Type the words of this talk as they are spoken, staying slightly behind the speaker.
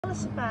Tell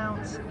us about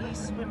you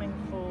swimming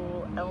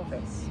for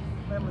Elvis.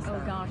 When was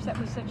that? Oh gosh, that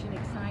was such an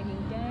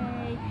exciting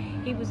day.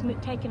 He was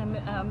having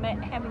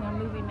a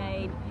movie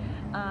made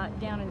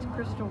down in the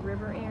Crystal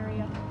River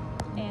area,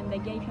 and they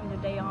gave him the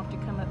day off to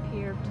come up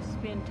here to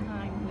spend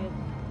time with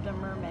the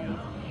mermaids.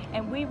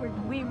 And we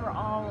were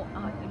all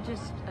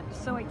just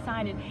so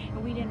excited,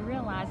 and we didn't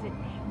realize it.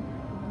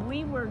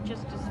 We were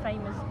just as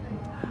famous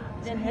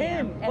than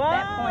him at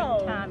that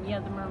point in time.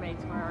 Yeah, the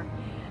mermaids were.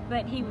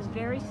 But he was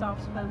very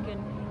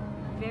soft-spoken,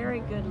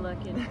 very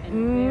good-looking, and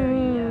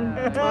very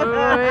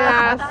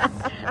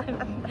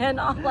and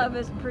all of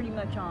us pretty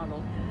much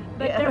ogled.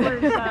 But there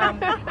was,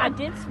 I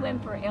did swim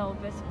for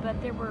Elvis, but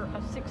there were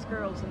 6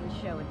 girls in the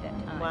show at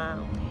that time.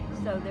 Wow.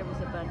 So there was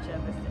a bunch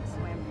of us that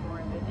swam for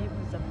him, but it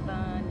was a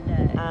fun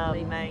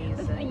day.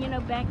 Amazing. But, you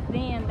know, back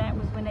then, that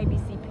was when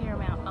ABC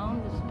Paramount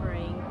owned the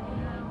spring.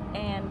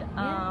 And,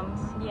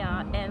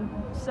 yeah, and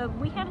so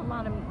we had a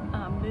lot of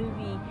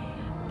movie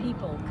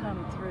people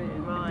come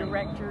through,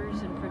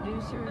 directors and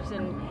producers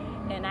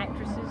and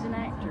actresses and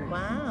actors.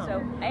 Wow. So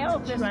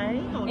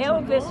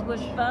Elvis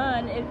was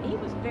fun. He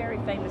was very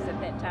famous at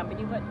that time, but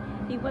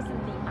he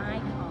wasn't the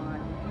icon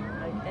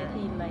that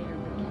he later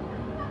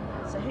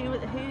became. So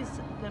who's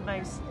the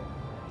most,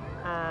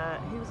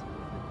 who was the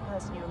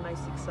person you were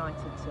most excited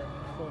to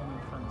perform in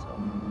front of?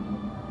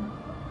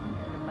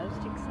 The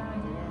most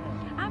excited?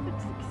 Yeah. I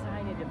was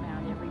excited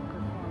about every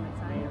performance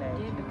I ever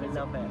did. I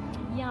love it.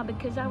 Yeah,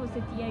 because I was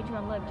at the age where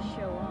I loved to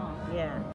show off. Yeah.